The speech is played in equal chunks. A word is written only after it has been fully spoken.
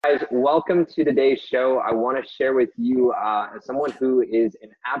Guys, welcome to today's show. I want to share with you as someone who is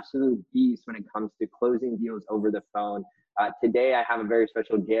an absolute beast when it comes to closing deals over the phone. Today, I have a very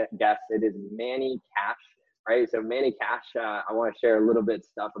special guest. It is Manny Cash, right? So, Manny Cash, I want to share a little bit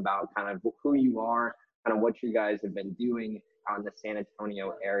stuff about kind of who you are, kind of what you guys have been doing out in the San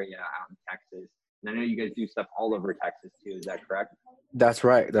Antonio area out in Texas. And I know you guys do stuff all over Texas too. Is that correct? That's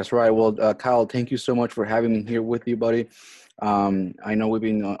right. That's right. Well, Kyle, thank you so much for having me here with you, buddy. I know we've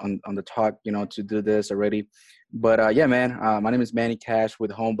been on the talk, to do this already. But yeah, man, my name is Manny Cash with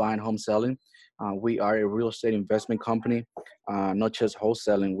Home Buying, Home Selling. We are a real estate investment company, not just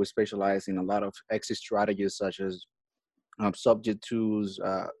wholesaling. We specialize in a lot of exit strategies such as subject twos,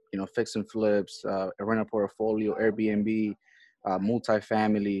 fix and flips, a rental portfolio, Airbnb,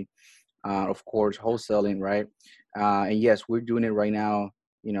 multifamily, of course, wholesaling, right? And yes, we're doing it right now.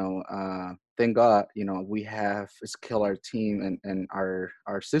 Thank God, we have scaled our team and our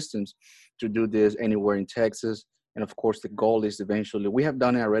systems to do this anywhere in Texas. And of course, the goal is eventually, we have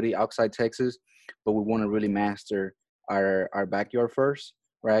done it already outside Texas, but we want to really master our backyard first,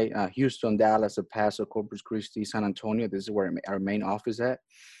 right? Houston, Dallas, El Paso, Corpus Christi, San Antonio. This is where our main office at.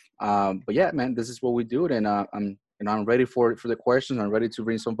 But yeah, man, this is what we do, and I'm ready for the questions. I'm ready to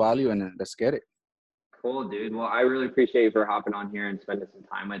bring some value, and let's get it. Cool, dude. Well, I really appreciate you for hopping on here and spending some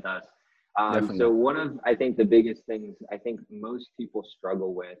time with us. So Definitely. one of I think the biggest things I think most people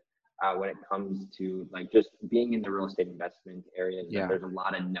struggle with when it comes to like just being in the real estate investment area is that Yeah. there's a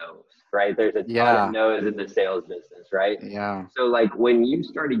lot of no's, right? There's a ton of Yeah. no's in the sales business, right? Yeah. So like when you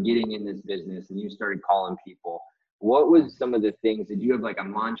started getting in this business and you started calling people, what was some of the things? Did you have like a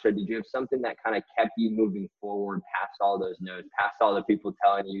mantra? Did you have something that kind of kept you moving forward past all those no's, past all the people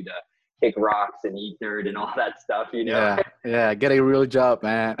telling you to kick rocks and eat dirt and all that stuff, you know? Yeah. Yeah. Get a real job,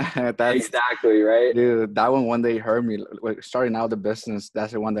 man. That's Exactly, right? dude. That one day hurt me. Like, starting out the business,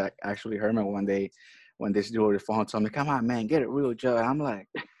 that's the one that actually hurt me one day when this dude on the phone told me, "Come on, man, get a real job." I'm like,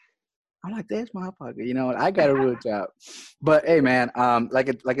 there's my pocket. I got a real job. But hey, man,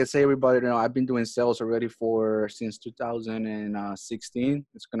 like I say, everybody, I've been doing sales already for since 2016.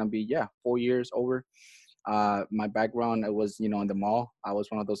 It's gonna be 4 years over. My background, it was in the mall. I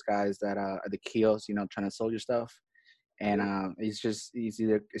was one of those guys that at the kiosk, trying to sell you stuff. And Mhm. it's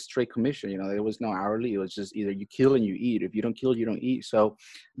either a straight commission. There was no hourly. It was just either you kill and you eat. If you don't kill, you don't eat. So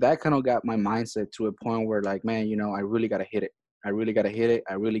that kind of got my mindset to a point where, like, man, I really gotta hit it. I really gotta hit it.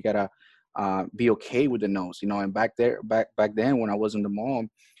 I really gotta be okay with the no's. And back then when I was in the mall,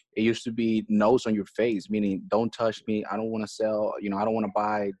 it used to be no's on your face, meaning don't touch me. I don't want to sell. I don't want to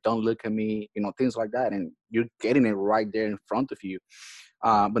buy. Don't look at me. Things like that. And you're getting it right there in front of you.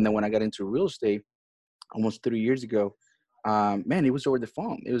 But then when I got into real estate almost 3 years ago, man, it was over the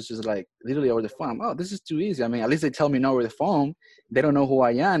phone. It was just like literally over the phone. Oh, this is too easy. I mean, at least they tell me no over the phone. They don't know who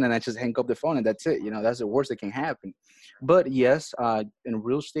I am, and I just hang up the phone, and that's it. That's the worst that can happen. But yes, in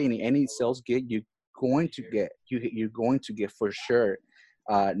real estate, in any sales gig, you're going to get for sure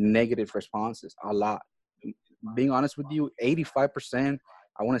negative responses. A lot. Being honest with you, 85%.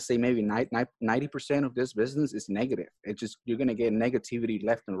 I want to say maybe 90% of this business is negative. It's just you're gonna get negativity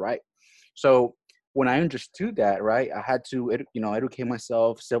left and right. So when I understood that, right, I had to, educate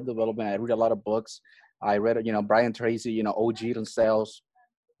myself, self-development. I read a lot of books. I read, Brian Tracy, OG on sales.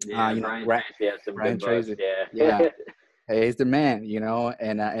 Yeah, Brian Tracy has some Brian good books. Tracy, yeah, Yeah. hey, he's the man,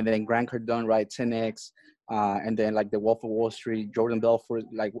 and then Grant Cardone, right, 10x, and then like the Wolf of Wall Street, Jordan Belfort,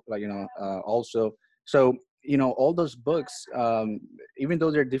 also. So all those books, even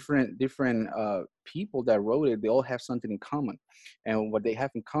though they're different people that wrote it, they all have something in common, and what they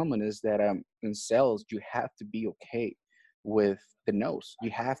have in common is that in sales you have to be okay with the no's.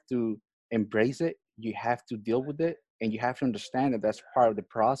 You have to embrace it. You have to deal with it, and you have to understand that that's part of the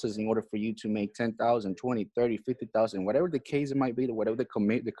process in order for you to make 10,000, 20, 30, 50,000, whatever the case it might be, whatever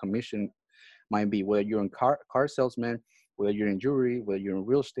the commission might be, whether you're in car salesman, whether you're in jewelry, whether you're in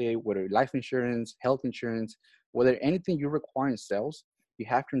real estate, whether life insurance, health insurance, whether anything you require in sales, you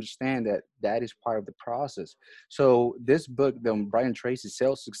have to understand that that is part of the process. So this book, the Brian Tracy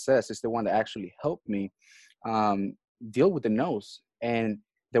Sales Success, is the one that actually helped me um, deal with the no's. And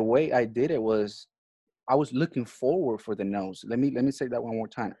the way I did it was I was looking forward for the no's. Let me say that one more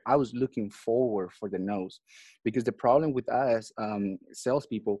time. I was looking forward for the no's, because the problem with us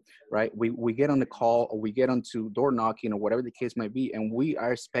salespeople, right? We get on the call or we get onto door knocking or whatever the case might be, and we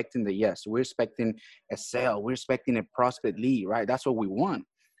are expecting the yes. We're expecting a sale. We're expecting a prospect lead, right? That's what we want.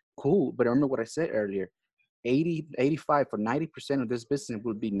 Cool, but remember what I said earlier. 80, 85, or 90% of this business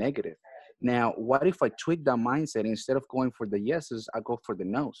would be negative. Now, what if I tweak that mindset? Instead of going for the yeses, I go for the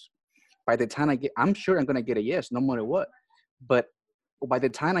no's. By the time I'm sure I'm gonna get a yes, no matter what. But by the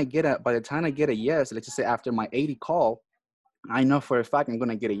time I get a yes, let's just say after my 80 call, I know for a fact I'm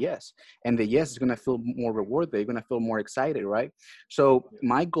gonna get a yes, and the yes is gonna feel more rewarded. You're gonna feel more excited, right? So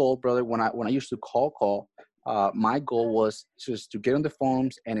my goal, brother, when I used to my goal was just to get on the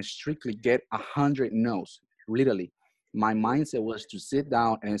phones and strictly get 100 no's. Literally, my mindset was to sit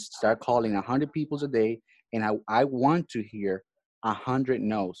down and start calling 100 people a day, and I want to hear 100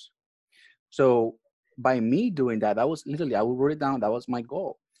 no's. So by me doing that, that was literally I would write it down. That was my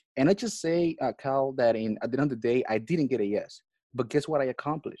goal. And I just say, Cal, that in at the end of the day, I didn't get a yes, but guess what? I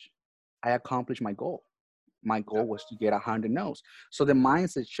accomplished. I accomplished my goal. My goal was to get 100 no's. So the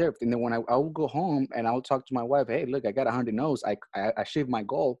mindset shift. And then when I would go home and I would talk to my wife, hey, look, I got 100 no's. I achieved my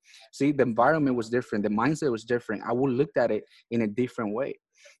goal. See, the environment was different. The mindset was different. I would look at it in a different way.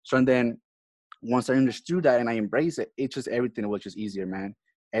 So and then once I understood that and I embraced it, it just everything was just easier, man.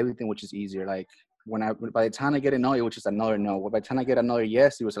 Everything was just easier. Like by the time I get a no, it was just another no. By the time I get another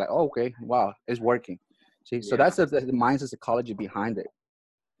yes, it was like, oh, okay, wow, it's working. See, so Yeah. that's the mindset psychology behind it.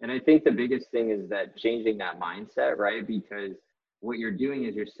 And I think the biggest thing is that changing that mindset, right? Because what you're doing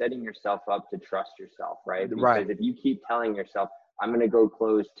is you're setting yourself up to trust yourself, right? Right. Because if you keep telling yourself, I'm going to go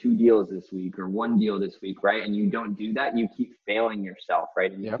close 2 deals this week or 1 deal this week, right? And you don't do that, you keep failing yourself,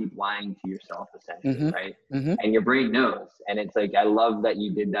 right? And you Yep. keep lying to yourself essentially, Mm-hmm. right? Mm-hmm. And your brain knows. And it's like, I love that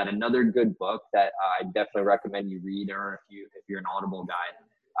you did that. Another good book that I definitely recommend you read, or if you're an Audible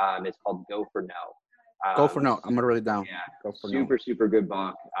guy, it's called Go for No. Go for no. I'm gonna write it down. Yeah, Go for no. super, super good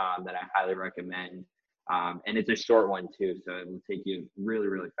book that I highly recommend. And it's a short one too, so it will take you really,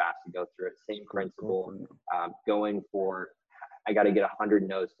 really fast to go through it. Same Go principle, for no. going for, I got to get 100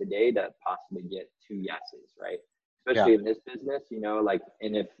 no's today to possibly get 2 yeses, right? Yeah. Especially in this business, like,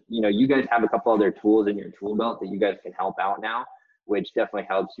 and if, you guys have a couple other tools in your tool belt that you guys can help out now, which definitely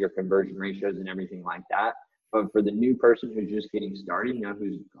helps your conversion ratios and everything like that. But for the new person who's just getting started,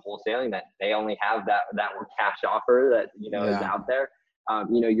 who's wholesaling, that they only have that cash offer that, is Yeah. out there,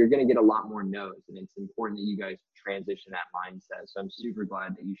 you're going to get a lot more no's. And it's important that you guys transition that mindset. So I'm super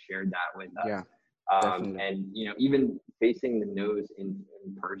glad that you shared that with us. Yeah. Definitely. And, even facing the no's in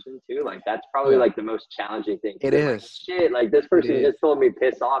person too, like that's Oh probably yeah. like the most challenging thing. It Cause I'm like, is. shit, like this It person is just told me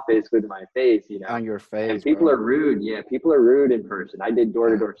piss off is with my face, on your and face, people bro. are rude. Yeah. People are rude in person. I did Yeah.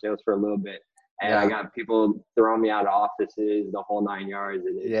 door-to-door sales for a little bit. And I Yeah. got people throwing me out of offices, the whole 9 yards.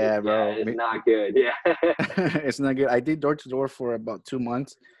 And it's just, Yeah, yeah, bro. it's not good. Yeah. It's not good. I did door to door for about 2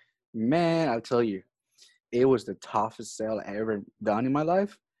 months. Man, I'll tell you, it was the toughest sale I ever done in my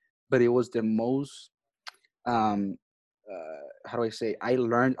life, but it was the most how do I say? I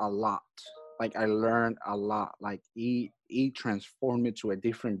learned a lot. Like I learned a lot. Like he transformed me to a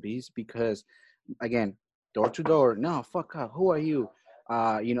different beast because again, door to door. No, fuck up. Who are you?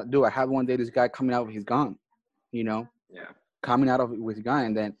 Do I have one day this guy coming out with his gun? You know, Yeah. coming out of it with his gun,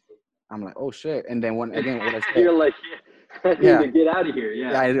 and then I'm like, oh shit. And then when again, what I said, You're like, I need yeah, to get out of here.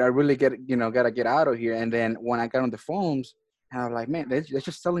 yeah, Yeah. I really gotta get out of here. And then when I got on the phones, and I was like, man, they're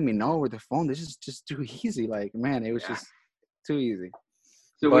just telling me no over the phone. This is just too easy. Like, man, it was Yeah. just too easy.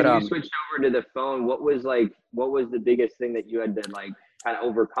 So But when you switched over to the phone, what was the biggest thing that you had to like kind of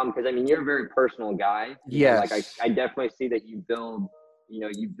overcome? Because I mean, you're a very personal guy. Like yes, I definitely see that you build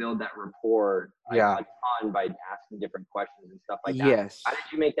that rapport like yeah, a ton by asking different questions and stuff like that. How yes.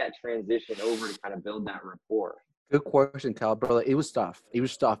 did you make that transition over to kind of build that rapport? Good question, Cal, brother. It was tough. It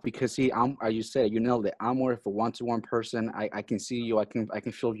was tough because see, as you said, you nailed it. I'm more of a one-to-one person. I can see you. I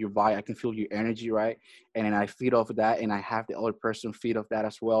can feel your vibe. I can feel your energy, right? And then I feed off of that, and I have the other person feed off that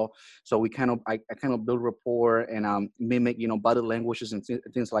as well. So I kind of build rapport and mimic, body languages and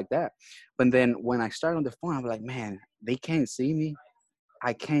things like that. But then when I start on the phone, I'm like, man, they can't see me.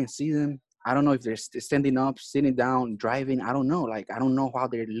 I can't see them. I don't know if they're standing up, sitting down, driving. I don't know. Like I don't know how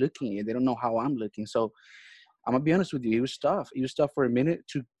they're looking. They don't know how I'm looking. So I'm gonna be honest with you, it was tough. It was tough for a minute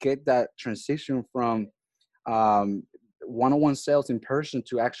to get that transition from um, one-on-one sales in person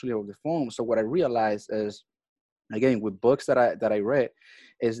to actually over the phone. So what I realized is, again, with books that I read,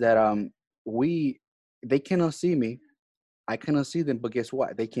 is that we they cannot see me, I cannot see them, but guess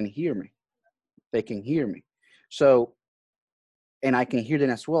what? They can hear me. They can hear me. So and I can hear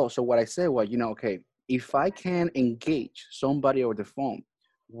them as well. So what I said was, okay, if I can engage somebody over the phone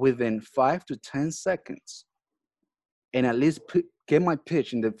within 5 to 10 seconds and at least get my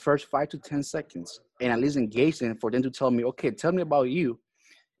pitch in the first 5 to 10 seconds and at least engage them for them to tell me, okay, tell me about you.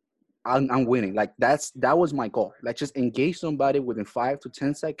 I'm winning. Like that was my goal. Like just engage somebody within 5 to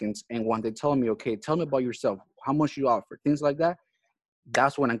 10 seconds. And when they tell me, okay, tell me about yourself, how much you offer, things like that,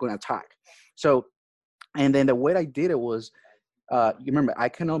 that's when I'm going to attack. So, and then the way I did it was, you remember, I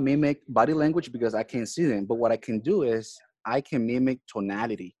cannot mimic body language because I can't see them. But what I can do is I can mimic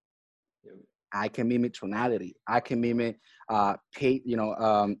tonality. Yep. I can mimic tonality. I can mimic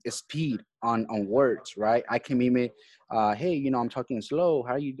speed on words, right? I can mimic, hey, I'm talking slow.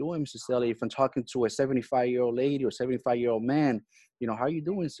 How are you doing, Mr. Selly? If I'm talking to a 75-year-old lady or 75-year-old man, how are you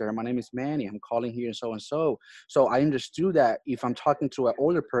doing, sir? My name is Manny. I'm calling here and so and so. So I understood that if I'm talking to an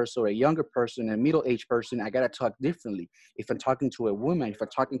older person or a younger person, a middle-aged person, I gotta talk differently. If I'm talking to a woman, if I'm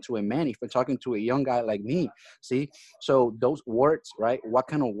talking to a man, if I'm talking to a young guy like me, see? So those words, right? What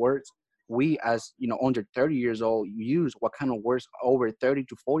kind of words we as under 30 years old use, what kind of words over 30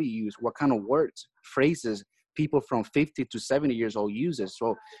 to 40 use, what kind of words, phrases people from 50 to 70 years old uses.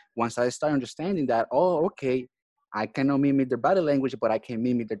 So once I start understanding that, oh, okay, I cannot mimic their body language, but I can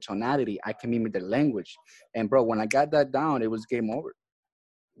mimic their tonality, I can mimic their language. And bro, when I got that down, it was game over.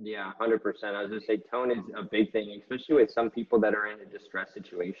 Yeah, 100%. I was gonna say tone is a big thing, especially with some people that are in a distress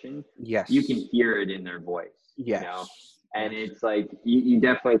situation. You can Yes. hear it in their voice, Yes. and Yes. it's like you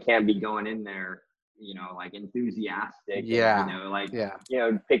definitely can't be going in there, like enthusiastic and Yeah.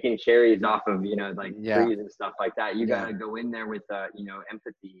 Yeah. picking cherries off of like Yeah. trees and stuff like that. You Yeah. gotta go in there with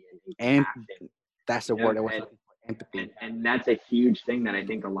empathy and And compassion, that's the you know, word I was and looking for, empathy. and that's a huge thing that I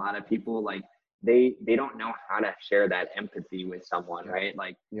think a lot of people like they don't know how to share that empathy with someone, Yeah. right?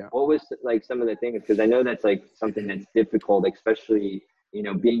 Like Yeah. what was like some of the things, because I know that's like something that's difficult, especially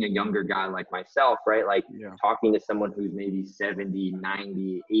being a younger guy like myself, right? Like Yeah. talking to someone who's maybe 70,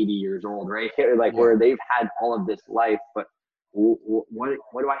 90, 80 years old, right? Like Yeah. where they've had all of this life, but what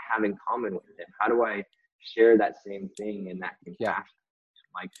do I have in common with them? How do I share that same thing and that Yeah. compassion?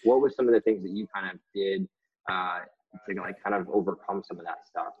 Like what were some of the things that you kind of did uh, to like kind of overcome some of that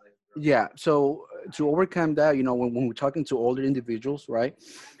stuff? Yeah. So to overcome that, when we're talking to older individuals, right,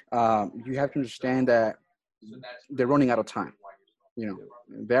 you have to understand that they're running out of time. You know,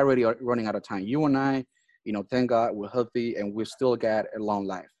 they're already running out of time. You and I, thank God we're healthy and we still got a long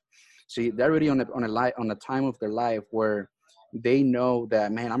life. See, they're already on a time of their life where they know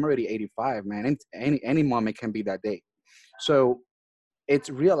that, man, I'm already 85, man, and any moment can be that day. So it's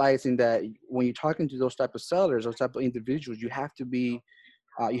realizing that when you're talking to those type of sellers, those type of individuals, you have to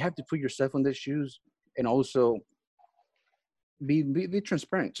put yourself in their shoes and also be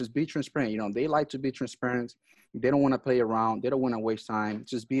transparent. Just be transparent. They like to be transparent. They don't want to play around. They don't want to waste time.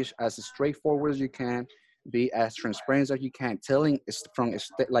 Just be as straightforward as you can. Be as transparent as you can. Telling is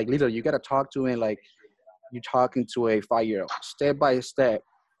like literally, you gotta talk to it like you're talking to a 5-year-old, step by step.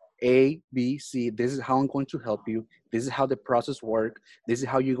 A, B, C. This is how I'm going to help you. This is how the process works. This is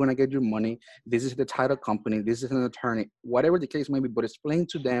how you're going to get your money. This is the title company. This is an attorney. Whatever the case may be, but explain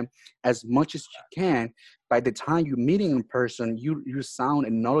to them as much as you can. By the time you're meeting in person, you sound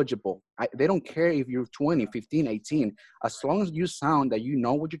knowledgeable. They don't care if you're 20, 15, 18. As long as you sound that you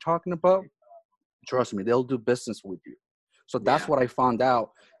know what you're talking about, trust me, they'll do business with you. So that's Yeah. what I found out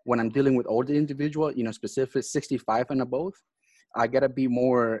when I'm dealing with older individual, specific 65 and above. I gotta be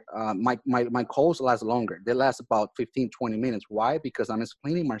more. My calls last longer. They last about 15, 20 minutes. Why? Because I'm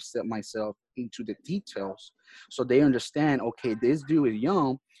explaining myself into the details, so they understand. Okay, this dude is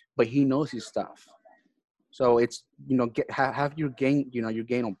young, but he knows his stuff. So it's have your game. Your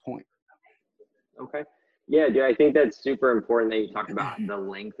game on point. Okay. Yeah, dude, I think that's super important that you talk about the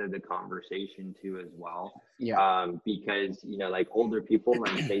length of the conversation too as well. Yeah. Because like older people,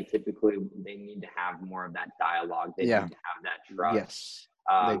 like they need to have more of that dialogue. They Yeah. need to have that trust, Yes,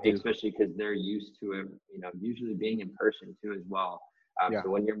 they do. especially because they're used to it, usually being in person too as well. Yeah. So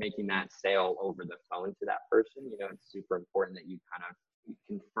when you're making that sale over the phone to that person, it's super important that you kind of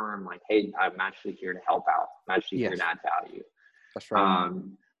confirm like, hey, I'm actually here to help out. I'm actually here to Yes, add value. that's right.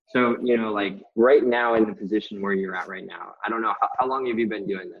 So, like right now in the position where you're at right now, I don't know, how long have you been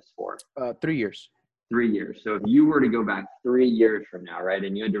doing this for? 3 years. 3 years. So if you were to go back 3 years from now, right,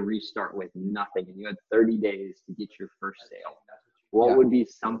 and you had to restart with nothing and you had 30 days to get your first sale, what Yeah. would be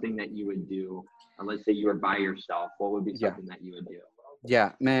something that you would do? And let's say you were by yourself, what would be Yeah. something that you would do?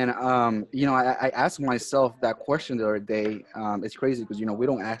 Yeah, man. I asked myself that question the other day. It's crazy because we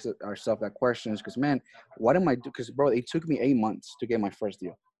don't ask ourselves that questions because, man, what am I do? Because, bro, it took me 8 months to get my first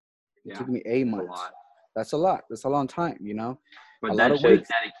deal. It Yeah, took me eight that's a months. lot. That's a lot. That's a long time. A But lot that of shows weeks.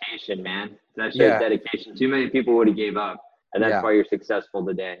 dedication, man. That shows Yeah, dedication. Too many people would have gave up. And that's yeah, why you're successful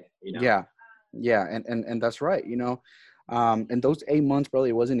today. yeah, yeah, and that's right. And those 8 months, bro,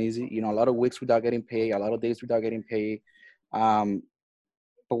 it wasn't easy. A lot of weeks without getting paid, a lot of days without getting paid. Um,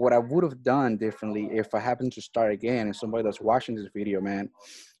 But what I would have done differently if I happened to start again and somebody that's watching this video, man,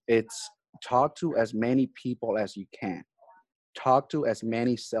 it's talk to as many people as you can. Talk to as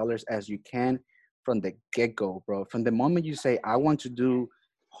many sellers as you can from the get-go, bro. From the moment you say, I want to do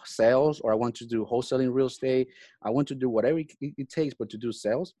sales, or I want to do wholesaling real estate. I want to do whatever it takes, but to do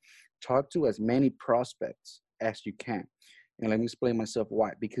sales, talk to as many prospects as you can. And let me explain myself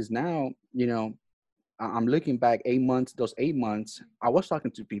why. Because now, I'm looking back 8 months, those 8 months, I was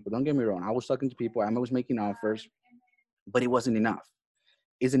talking to people. Don't get me wrong. I was talking to people. I was making offers, but it wasn't enough.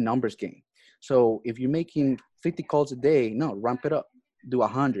 It's a numbers game. So if you're making 50 calls a day, no, ramp it up. Do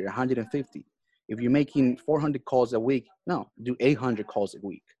 100, 150. If you're making 400 calls a week, no, do 800 calls a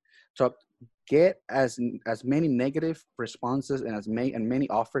week. So get as many negative responses and many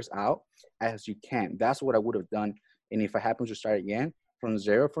offers out as you can. That's what I would have done. And if I happen to start again from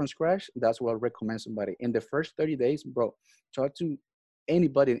zero, from scratch, that's what I recommend somebody. In the first 30 days, bro, talk to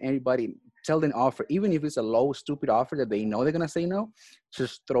anybody and everybody, tell them offer, even if it's a low, stupid offer that they know they're gonna say no,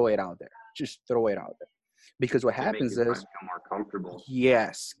 just throw it out there. Just throw it out there. Because what happens is, feel more comfortable.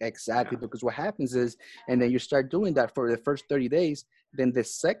 Yes, exactly. Yeah. Because what happens is, and then you start doing that for the first 30 days, then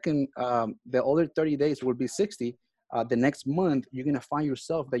the other 30 days will be 60. The next month, you're gonna find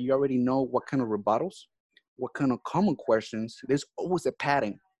yourself that you already know what kind of rebuttals, what kind of common questions. There's always a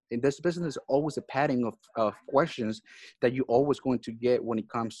pattern. In this business, there's always a pattern of questions that you're always going to get when it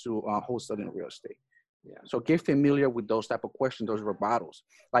comes to wholesaling real estate. Yeah. So get familiar with those type of questions, those rebuttals.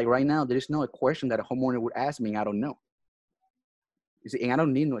 Like right now, there is no a question that a homeowner would ask me, I don't know. You see, and I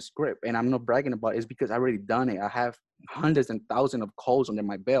don't need no script, and I'm not bragging about it. It's because I already done it. I have hundreds and thousands of calls under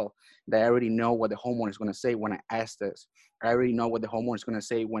my belt that I already know what the homeowner is going to say when I ask this. I already know what the homeowner is going to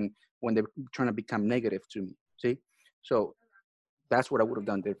say when they're trying to become negative to me. See? So that's what I would have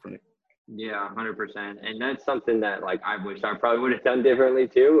done differently. Yeah, 100%. And that's something that like I wish I probably would have done differently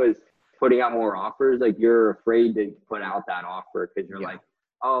too, was putting out more offers. Like you're afraid to put out that offer because you're like,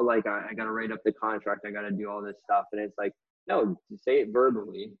 oh, like I got to write up the contract. I got to do all this stuff. And it's like, no, say it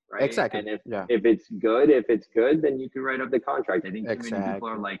verbally, right? Exactly. And if it's good, then you can write up the contract. I think too many people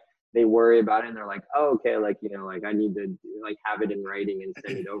are like, they worry about it and they're like, oh, okay, like, like I need to like have it in writing and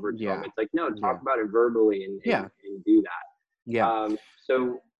send it over to them. It's like, no, talk about it verbally and do that. Yeah.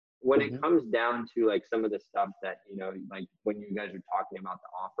 So when it comes down to like some of the stuff that, like when you guys are talking about the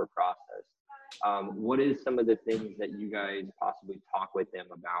offer process, what is some of the things that you guys possibly talk with them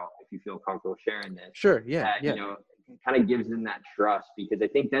about, if you feel comfortable sharing this? Sure. Yeah. That, kind of gives them that trust, because I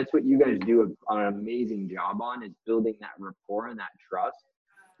think that's what you guys do an amazing job on, is building that rapport and that trust,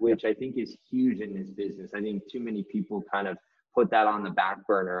 which I think is huge in this business. I think too many people kind of put that on the back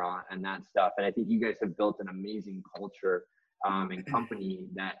burner and that stuff. And I think you guys have built an amazing culture and company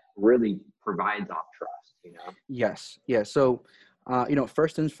that really provides off trust, Yes. Yeah. So,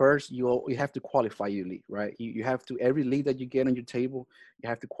 first things first, you have to qualify your lead, right? You have to, every lead that you get on your table, you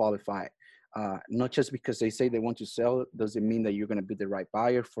have to qualify it. Not just because they say they want to sell, doesn't mean that you're going to be the right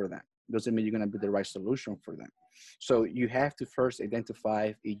buyer for them. Doesn't mean you're going to be the right solution for them. So you have to first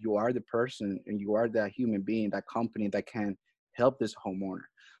identify if you are the person and you are that human being, that company that can help this homeowner.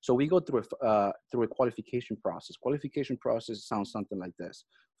 So we go through a qualification process. Qualification process sounds something like this.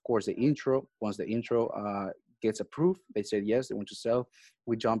 Of course, the intro. Once the intro gets approved, they said yes, they want to sell.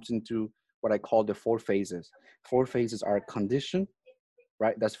 We jumped into what I call the 4 phases. 4 phases are condition,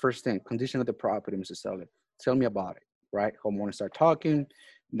 right? That's first thing. Condition of the property, Mr. Seller. Tell me about it, right? Homeowner start talking.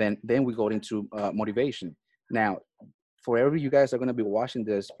 Then we go into motivation. Now, forever you guys are going to be watching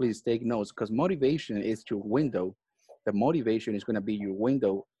this, please take notes, because motivation is your window. The motivation is going to be your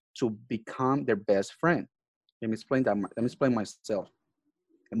window to become their best friend. Let me explain that. Let me explain myself.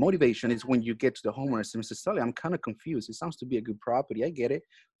 The motivation is when you get to the homeowner and say, Mr. Sully, I'm kind of confused. It sounds to be a good property. I get it.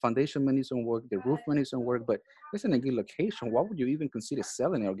 Foundation money doesn't work. The roof money doesn't work, but it's in a good location. Why would you even consider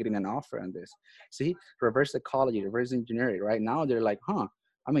selling it or getting an offer on this? See, reverse psychology, reverse engineering, right? Now they're like,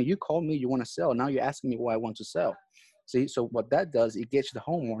 I mean, you called me, you want to sell. Now you're asking me why I want to sell. See, so what that does, it gets the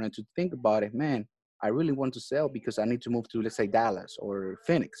homeowner to think about it. Man, I really want to sell because I need to move to, let's say, Dallas or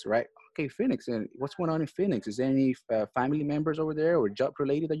Phoenix, right? Okay, Phoenix. And what's going on in Phoenix? Is there any family members over there or job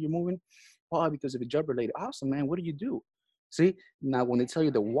related that you're moving? Well, because if it's job related, awesome, man. What do you do? See, now when they tell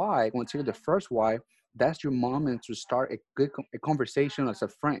you the why, when they tell you the first why, that's your moment to start a conversation as a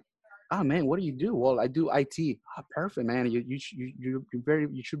friend. Oh man, what do you do? Well, I do IT. Oh, perfect, man. You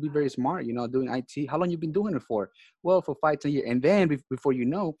should be very smart, doing IT. How long you been doing it for? Well, for 5-10 years. And then before you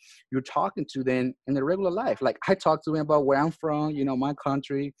know, you're talking to them in the regular life. Like I talk to them about where I'm from, my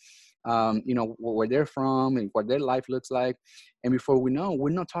country, where they're from and what their life looks like. And before we know, we're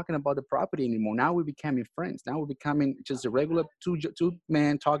not talking about the property anymore. Now we're becoming friends. Now we're becoming just a regular two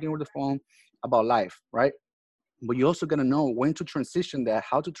men talking over the phone about life, right? But you're also going to know when to transition that,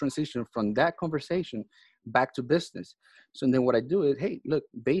 how to transition from that conversation back to business. So then what I do is, hey, look,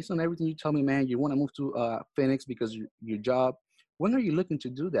 based on everything you tell me, man, you want to move to Phoenix because your job, when are you looking to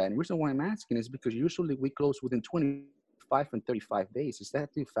do that? And the reason why I'm asking is because usually we close within 25 and 35 days. Is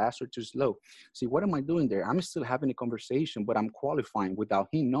that too fast or too slow? See, what am I doing there? I'm still having a conversation, but I'm qualifying without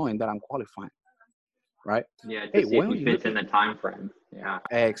him knowing that I'm qualifying, right? Yeah, to Hey, see if when are he you fits in looking? the time frame. Yeah.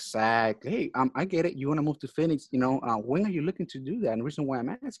 Exactly. Hey, I get it. You want to move to Phoenix, when are you looking to do that? And the reason why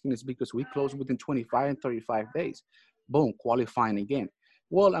I'm asking is because we close within 25 and 35 days. Boom, qualifying again.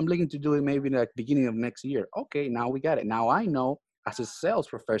 Well, I'm looking to do it maybe like beginning of next year. Okay, now we got it. Now I know as a sales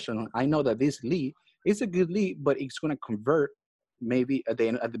professional, I know that this lead is a good lead, but it's going to convert maybe at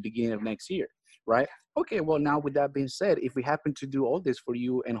the beginning of next year, right? Okay, well, now with that being said, if we happen to do all this for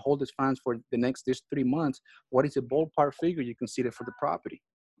you and hold this funds for the next this 3 months, what is the ballpark figure you consider for the property?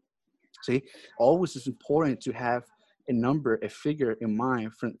 See, always is important to have a number, a figure in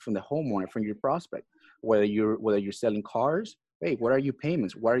mind from the homeowner, from your prospect. Whether you're selling cars, hey, what are your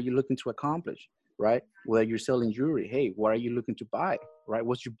payments? What are you looking to accomplish? Right? Whether you're selling jewelry, hey, what are you looking to buy? Right?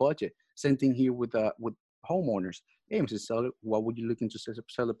 What's your budget? Same thing here with homeowners. Hey, Mr. Seller, what would you looking to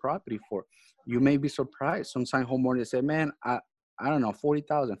sell the property for? You may be surprised. Sometimes homeowners say, man, I don't know,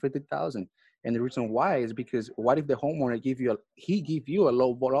 40,000, 50,000. And the reason why is because what if the homeowner give you a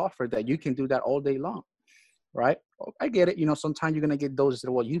low ball offer that you can do that all day long, right? Oh, I get it. Sometimes you're gonna get those that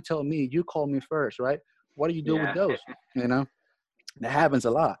say, well, you tell me, you call me first, right? What do you do with Yeah. those? You know, that happens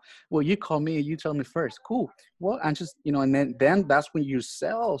a lot. Well, you call me, you tell me first. Cool. Well, and just and then that's when your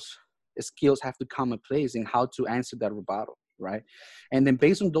sales skills have to come in place in how to answer that rebuttal, right? And then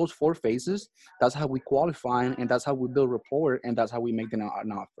based on those four phases, that's how we qualify, and that's how we build rapport, and that's how we make an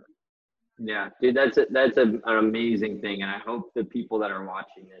offer. Yeah, dude, that's an amazing thing, and I hope the people that are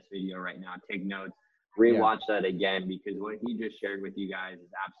watching this video right now take notes, Yeah. rewatch that again, because what he just shared with you guys is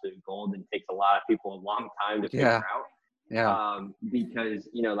absolute gold and takes a lot of people a long time to Yeah. figure out. Yeah. Because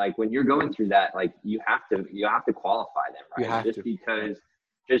like when you're going through that, like you have to qualify them, You right? have Just to. Yeah. because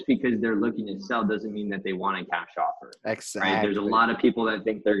just because they're looking to sell doesn't mean that they want a cash offer, right? There's a Exactly. lot of people that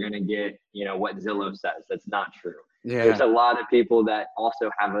think they're going to get what Zillow says. That's not true. There's Yeah. a lot of people that also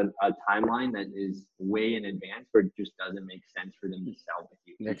have a timeline that is way in advance where it just doesn't make sense for them to sell with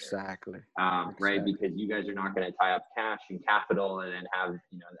you either. Exactly. Right? Exactly. Because you guys are not going to tie up cash and capital and then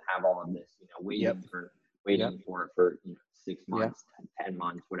have all of this, Yep. Yep. waiting for 6 Yeah. months, 10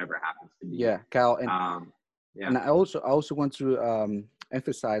 months, whatever it happens to be. Yeah. Cal, and Um, yeah, and I also want to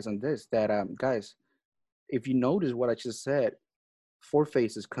emphasize on this that guys, if you notice what I just said, four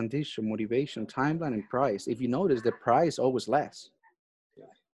phases: condition, motivation, timeline, and price. If you notice, the price always lasts.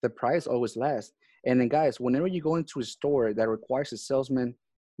 The price always lasts. And then, guys, whenever you go into a store that requires a salesman,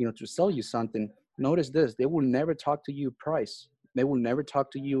 to sell you something, notice this: they will never talk to you price. They will never talk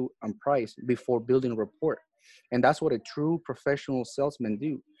to you on price before building rapport. And that's what a true professional salesman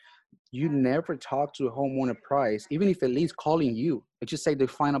do. You never talk to a homeowner price, even if at least calling you. They just say they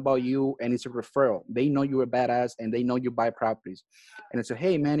find about you and it's a referral. They know you're a badass and they know you buy properties. And they say,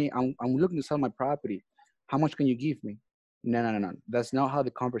 hey, Manny, I'm looking to sell my property. How much can you give me? No, no, no, no. That's not how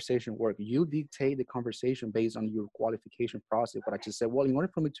the conversation works. You dictate the conversation based on your qualification process. But I just said, well, in order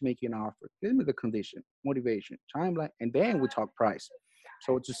for me to make you an offer, give me the condition, motivation, timeline, and then we talk price.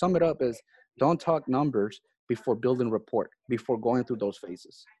 So to sum it up is don't talk numbers before building rapport, before going through those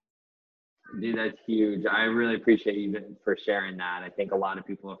phases. dude, that's huge. I really appreciate you for sharing that. I think a lot of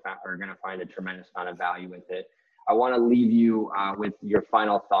people are going to find a tremendous amount of value with it. I want to leave you with your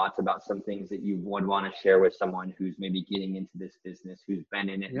final thoughts about some things that you would want to share with someone who's maybe getting into this business, who's been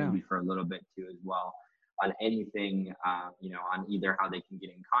in it Yeah. maybe for a little bit too as well, on anything, on either how they can get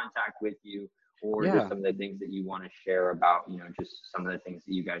in contact with you or just Yeah, some of the things that you want to share about, just some of the things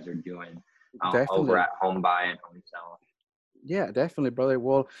that you guys are doing over definitely. at Home Buy and Home Sell. Yeah, definitely, brother.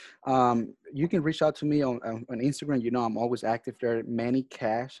 Well, you can reach out to me on Instagram. I'm always active there. Manny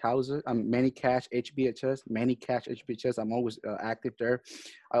Cash Houses. Manny Cash HBHS. Manny Cash HBHS. I'm always active there.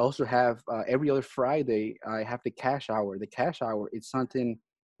 I also have every other Friday. I have the Cash Hour. The Cash Hour. It's something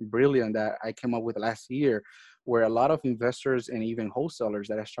brilliant that I came up with last year, where a lot of investors and even wholesalers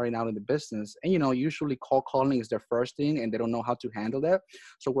that are starting out in the business, and usually cold calling is their first thing, and they don't know how to handle that.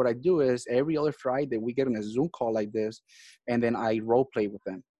 So what I do is every other Friday we get on a Zoom call like this, and then I role play with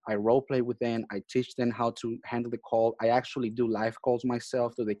them. I role play with them. I teach them how to handle the call. I actually do live calls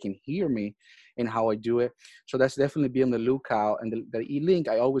myself so they can hear me and how I do it. So that's definitely be on the lookout. And the e-link,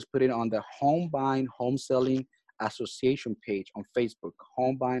 I always put it on the Home Buying, Home Selling Association page on Facebook.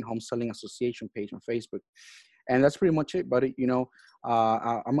 Home Buying, Home Selling Association page on Facebook. And that's pretty much it, buddy.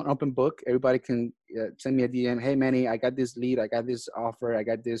 I'm an open book. Everybody can send me a DM. Hey, Manny, I got this lead. I got this offer. I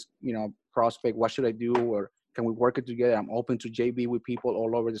got this, prospect. What should I do? Or can we work it together? I'm open to JB with people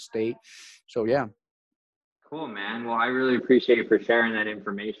all over the state. So, yeah. Cool, man. Well, I really appreciate you for sharing that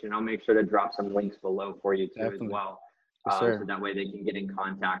information. I'll make sure to drop some links below for you too as Definitely. well. Yes, So sir. that way they can get in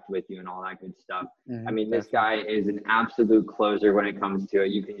contact with you and all that good stuff. I Hmm. mean, this Definitely. guy is an absolute closer when it comes to it.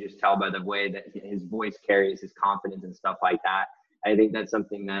 You can just tell by the way that his voice carries his confidence and stuff like that. I think that's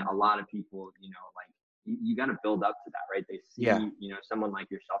something that a lot of people, like you got to build up to that, right? They Yeah. see, someone like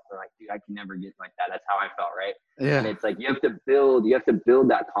yourself, they're like, dude, I can never get like that. That's how I felt, right? And Yeah. it's like you have to build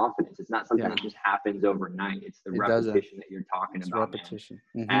that confidence. It's not something Yeah. that just happens overnight. It's the It doesn't. repetition that you're talking It's about, man. repetition.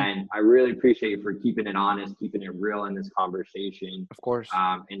 Hmm. And I really appreciate you for keeping it honest, keeping it real in this conversation, Of course.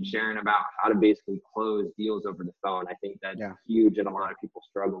 and sharing about how to basically close deals over the phone. I think that's Yeah. huge, and a Yeah. lot of people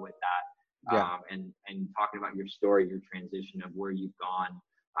struggle with that. Yeah. And talking about your story, your transition of where you've gone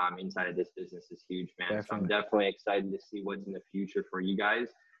inside of this business is huge, man. So I'm Definitely. definitely excited to see what's in the future for you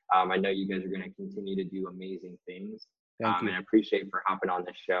guys. I know you guys are going to continue to do amazing things. Thank And you. I appreciate for hopping on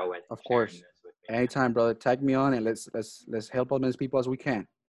this show and Of sharing course. this with me, man. Anytime, brother. Tag me on and let's help as many people as we can.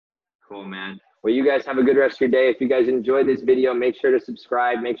 Cool, man. Well, you guys have a good rest of your day. If you guys enjoyed this video, make sure to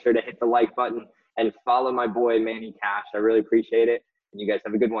subscribe, make sure to hit the like button, and follow my boy, Manny Cash. I really appreciate it. And you guys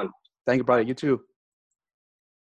have a good one. Thank you, brother. Bye. You too.